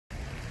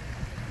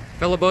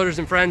Fellow boaters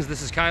and friends,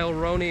 this is Kyle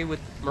Roney with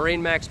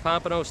MarineMax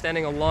Pompano,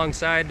 standing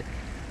alongside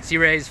Sea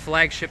Ray's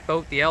flagship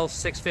boat, the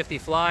L650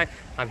 Fly.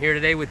 I'm here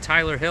today with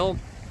Tyler Hill,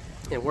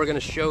 and we're going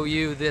to show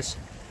you this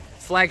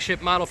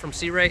flagship model from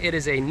Sea Ray. It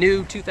is a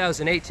new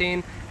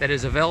 2018 that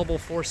is available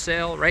for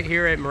sale right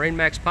here at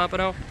MarineMax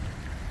Pompano.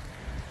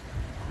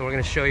 And we're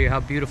going to show you how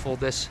beautiful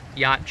this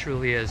yacht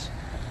truly is.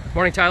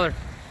 Morning, Tyler.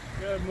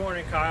 Good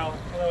morning, Kyle.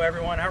 Hello,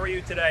 everyone. How are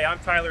you today? I'm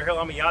Tyler Hill.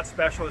 I'm a yacht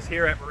specialist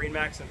here at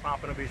MarineMax in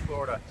Pompano Beach,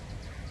 Florida.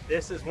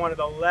 This is one of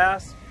the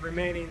last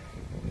remaining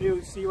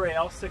new Sea Ray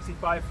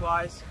L650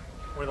 Flies.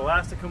 We're the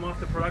last to come off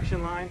the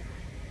production line.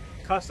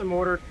 Custom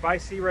ordered by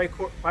Sea Ray,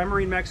 by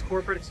MarineMax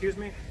Corporate, excuse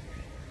me.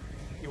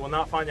 You will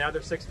not find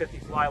another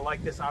 650 Fly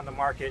like this on the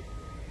market.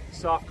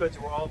 Soft goods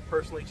were all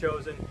personally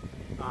chosen.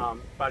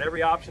 About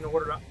every option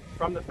ordered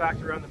from the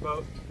factory on the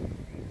boat.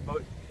 The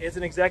boat is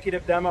an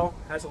executive demo,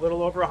 has a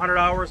little over 100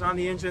 hours on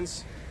the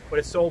engines, but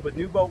it's sold with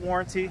new boat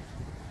warranty,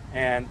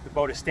 and the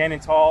boat is standing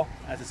tall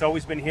as it's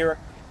always been here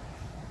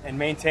and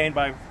maintained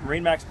by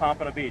MarineMax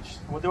Pompano Beach.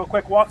 We'll do a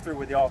quick walkthrough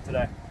with you all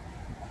today.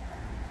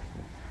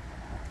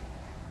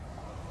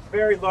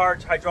 Very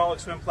large hydraulic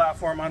swim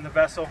platform on the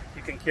vessel.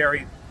 You can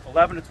carry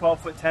 11 to 12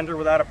 foot tender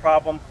without a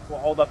problem. Will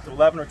hold up to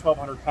 11 or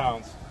 1,200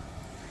 pounds.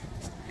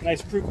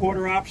 Nice crew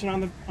quarter option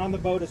on the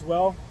boat as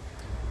well.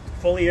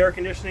 Fully air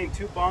conditioning,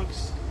 2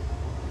 bunks,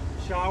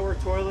 shower,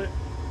 toilet,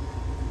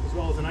 as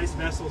well as a nice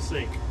vessel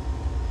sink.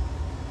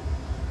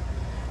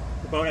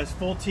 The boat has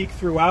full teak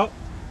throughout,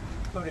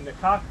 including the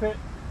cockpit,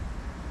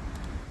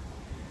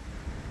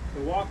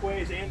 the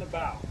walkways, and the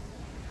bow.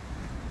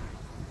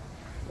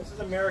 This is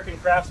American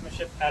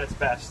craftsmanship at its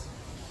best.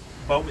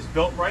 The boat was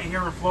built right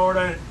here in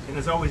Florida and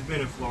has always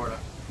been in Florida.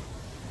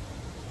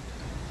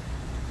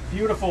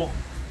 Beautiful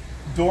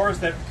doors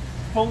that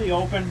fully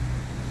open,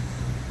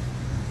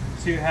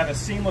 so you have a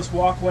seamless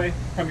walkway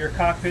from your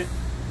cockpit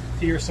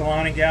to your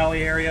salon and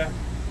galley area.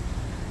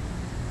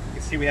 You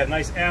can see we have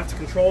nice aft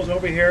controls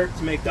over here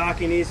to make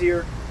docking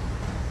easier.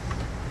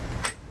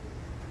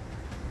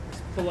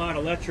 Pull-out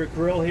electric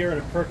grill here in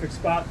a perfect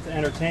spot to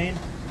entertain.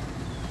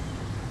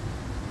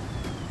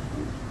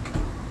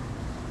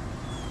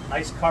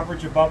 Nice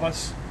coverage above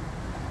us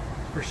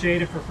for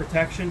shade and for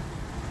protection.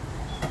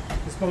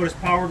 This boat is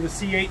powered with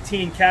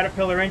C18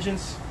 Caterpillar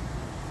engines.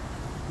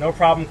 No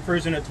problem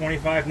cruising at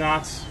 25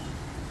 knots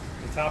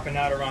and topping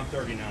out around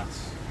 30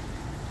 knots.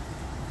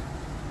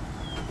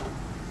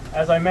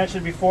 As I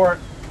mentioned before,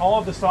 all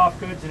of the soft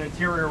goods and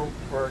interior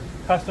were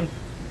custom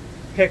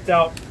picked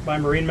out by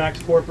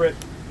MarineMax Corporate,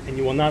 and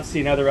you will not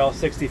see another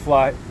L60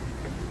 Fly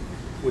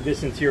with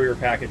this interior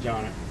package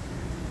on it.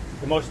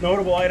 The most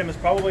notable item is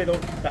probably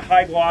the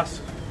high gloss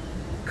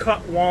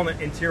cut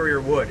walnut interior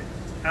wood.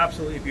 It's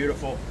absolutely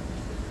beautiful.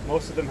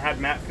 Most of them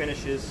had matte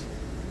finishes.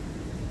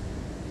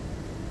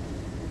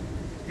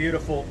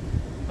 Beautiful,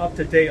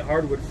 up-to-date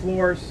hardwood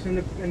floors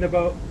in the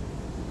boat.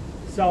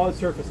 Solid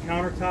surface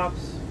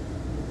countertops.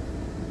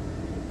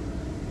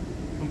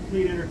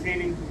 Complete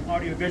entertaining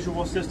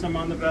audio-visual system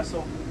on the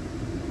vessel.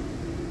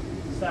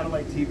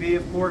 Satellite TV,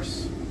 of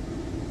course.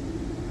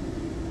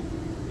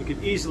 You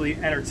could easily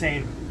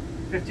entertain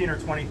 15 or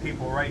 20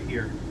 people right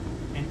here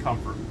in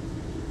comfort.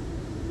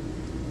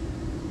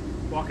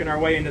 Walking our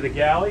way into the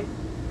galley,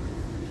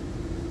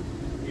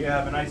 you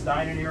have a nice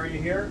dining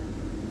area here.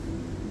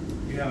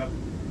 You have an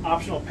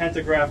optional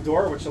pantograph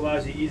door, which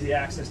allows you easy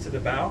access to the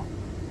bow.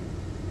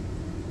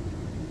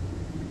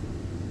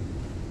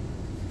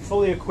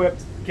 Fully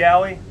equipped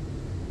galley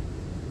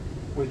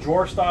with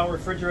drawer-style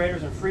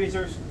refrigerators and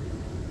freezers,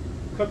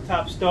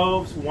 cooktop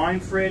stoves, wine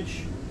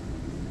fridge,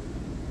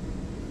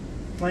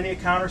 plenty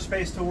of counter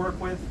space to work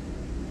with,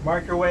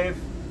 microwave.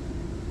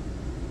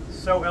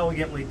 So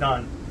elegantly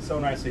done, so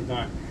nicely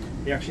done.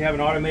 You actually have an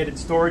automated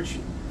storage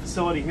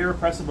facility here.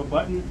 Press of a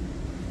button,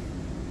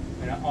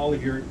 and all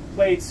of your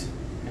plates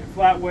and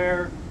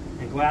flatware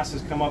and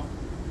glasses come up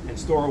and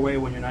store away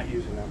when you're not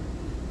using them.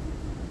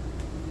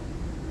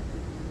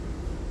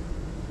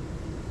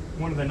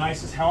 One of the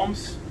nicest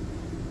helms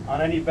on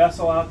any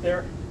vessel out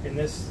there in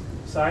this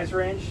size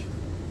range.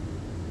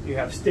 You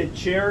have STID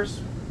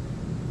chairs,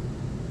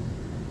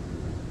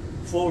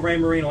 full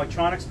Raymarine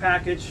electronics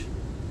package.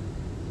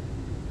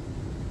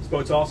 This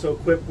boat's also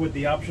equipped with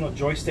the optional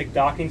joystick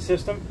docking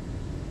system.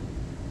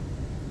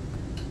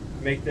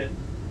 Make the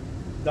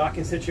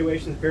docking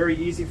situations very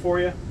easy for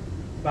you.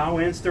 Bow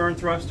and stern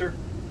thruster.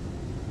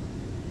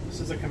 This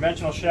is a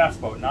conventional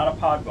shaft boat, not a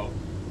pod boat,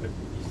 but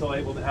you're still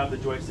able to have the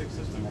joystick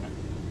system in it.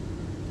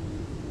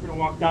 We're going to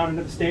walk down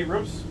into the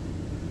staterooms.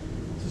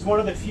 This is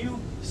one of the few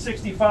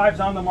 65s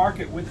on the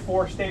market with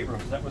 4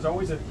 staterooms. That was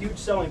always a huge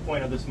selling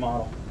point of this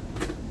model.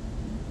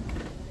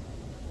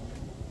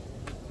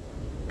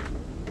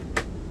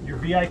 Your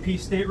VIP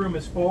stateroom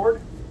is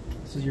forward.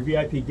 This is your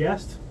VIP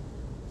guest.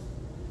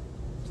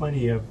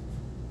 Plenty of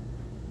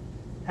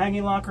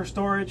hanging locker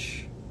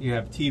storage. You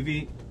have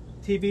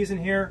TVs in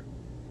here.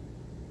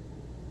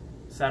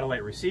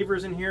 Satellite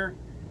receivers in here.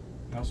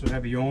 You also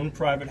have your own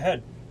private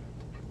head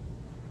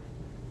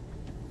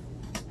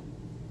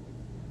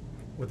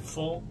with a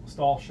full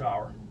stall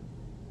shower.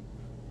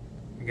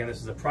 Again,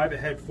 this is a private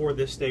head for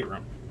this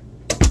stateroom.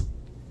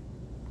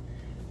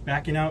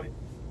 Backing out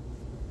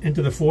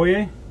into the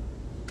foyer,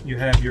 you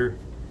have your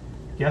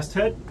guest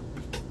head.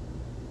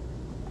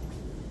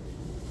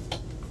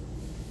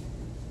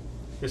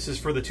 This is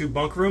for the 2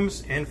 bunk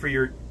rooms and for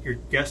your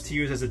guest to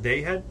use as a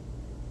day head.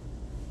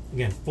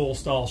 Again, full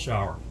stall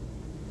shower,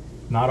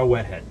 not a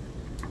wet head.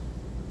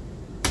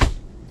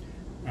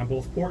 On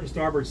both port and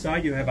starboard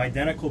side, you have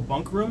identical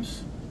bunk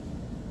rooms.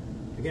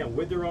 Again,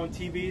 with their own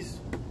TVs,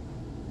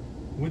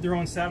 with their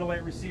own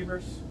satellite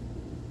receivers.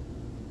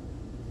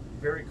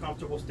 Very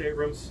comfortable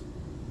staterooms.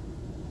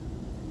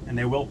 And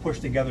they will push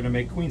together to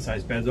make queen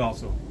size beds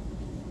also,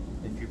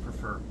 if you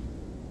prefer.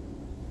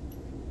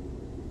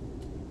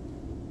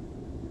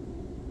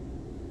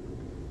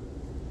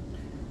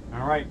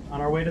 All right,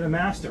 on our way to the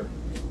master.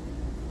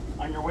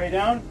 On your way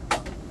down,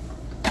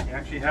 you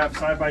actually have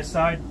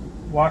side-by-side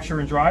washer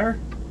and dryer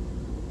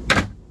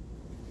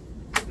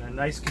in a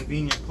nice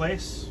convenient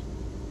place.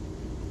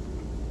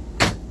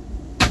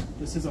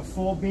 This is a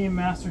full beam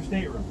master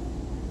stateroom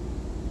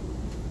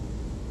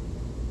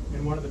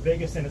and one of the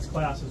biggest in its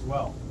class as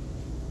well.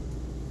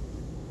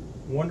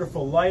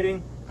 Wonderful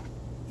lighting,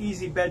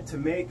 easy bed to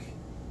make.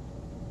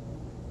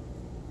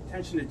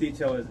 Attention to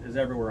detail is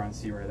everywhere on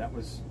Sea Ray. That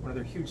was one of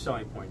their huge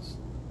selling points.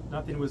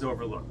 Nothing was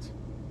overlooked.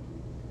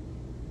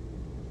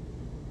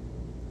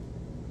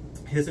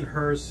 His and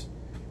hers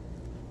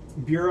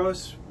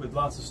bureaus with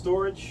lots of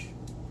storage.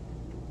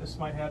 This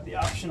might have the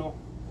optional,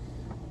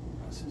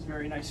 this is a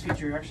very nice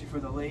feature actually for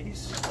the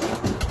ladies.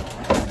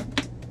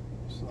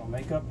 This little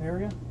makeup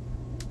area.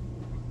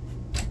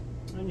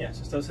 And yes,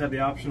 this does have the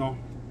optional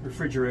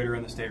refrigerator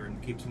in the stateroom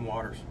to keep some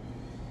waters.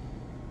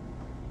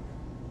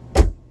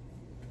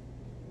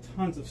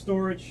 Tons of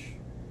storage.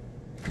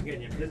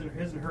 Again, you have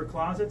his and her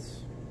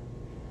closets.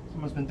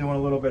 Someone's been doing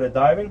a little bit of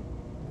diving.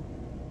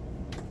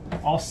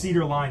 All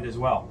cedar lined as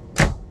well.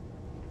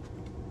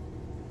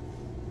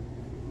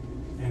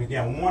 And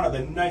again, one of the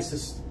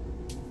nicest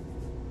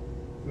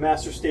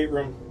master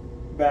stateroom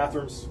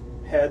bathrooms,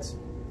 heads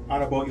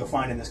on a boat you'll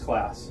find in this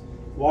class.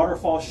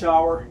 Waterfall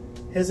shower,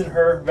 his and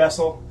her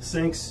vessel,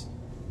 sinks.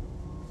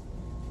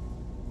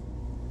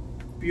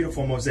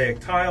 Beautiful mosaic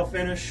tile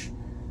finish.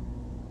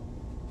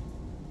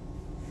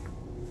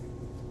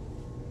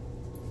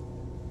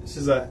 This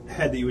is a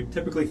head that you would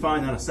typically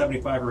find on a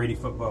 75 or 80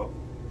 foot boat.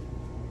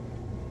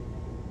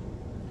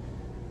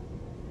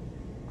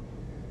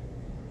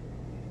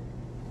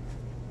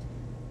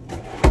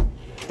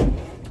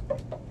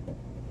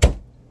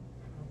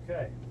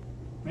 Okay,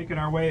 making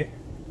our way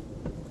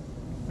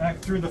back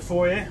through the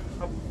foyer,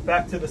 up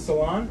back to the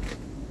salon.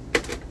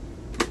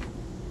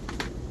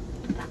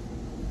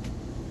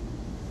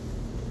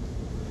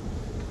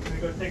 We're going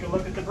to go take a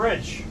look at the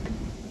bridge.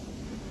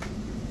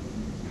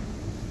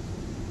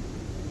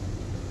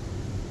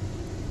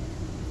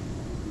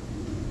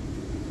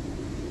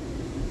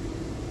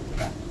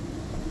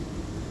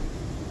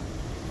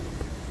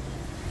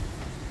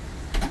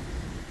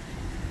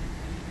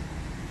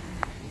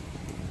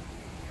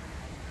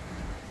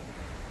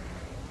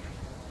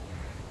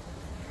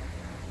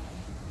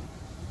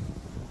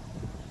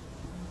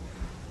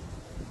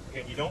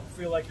 Again, you don't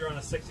feel like you're on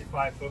a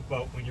 65-foot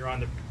boat when you're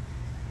on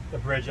the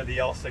bridge of the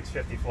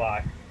L650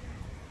 Fly.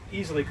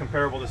 Easily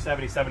comparable to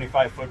 70,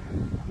 75-foot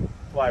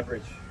fly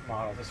bridge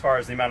models as far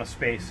as the amount of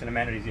space and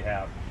amenities you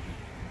have.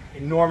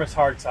 Enormous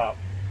hardtop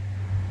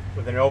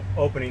with an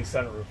opening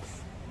sunroof.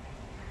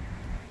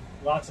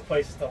 Lots of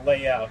places to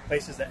lay out,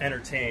 places to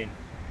entertain.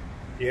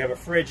 You have a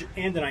fridge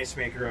and an ice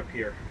maker up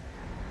here,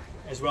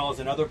 as well as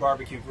another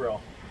barbecue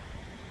grill.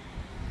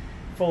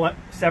 Full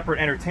separate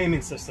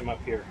entertainment system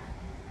up here.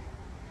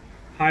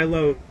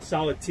 High-low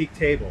solid teak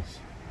tables.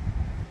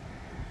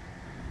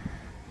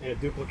 And a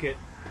duplicate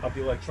of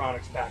the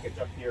electronics package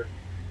up here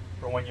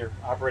for when you're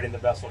operating the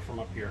vessel from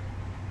up here.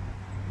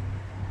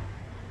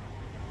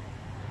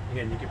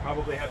 Again, you could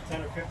probably have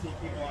 10 or 15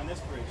 people on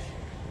this bridge.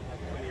 Have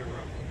plenty of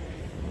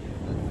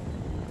room.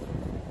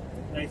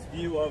 Nice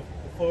view of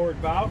the forward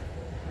bow.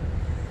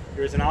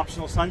 There's an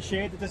optional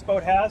sunshade that this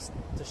boat has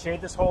to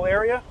shade this whole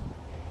area.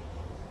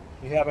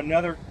 You have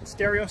another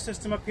stereo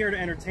system up here to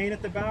entertain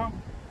at the bow.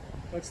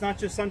 But it's not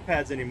just sun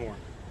pads anymore.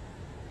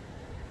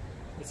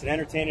 It's an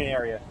entertaining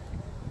area.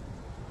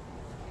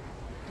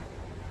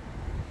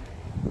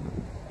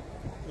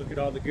 Look at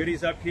all the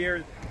goodies up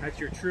here. That's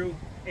your true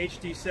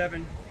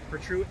HD7 for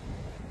true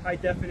high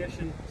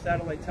definition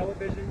satellite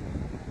television.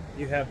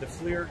 You have the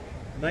FLIR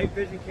night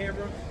vision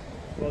camera,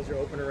 as well as your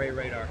open array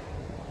radar.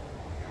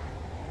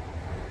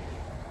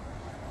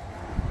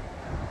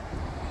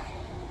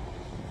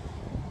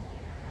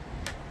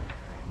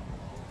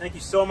 Thank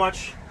you so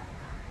much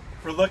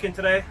for looking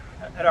today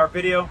at our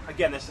video.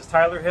 Again, this is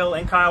Tyler Hill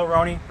and Kyle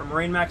Roney from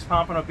MarineMax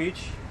Pompano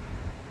Beach.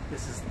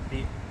 This is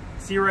the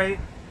Sea Ray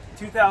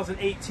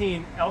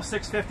 2018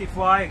 L650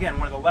 Fly. Again,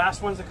 one of the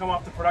last ones to come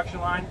off the production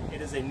line.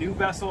 It is a new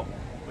vessel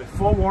with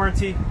full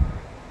warranty.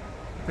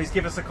 Please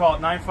give us a call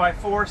at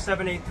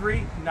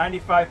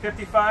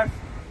 954-783-9555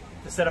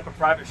 to set up a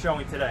private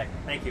showing today.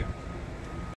 Thank you.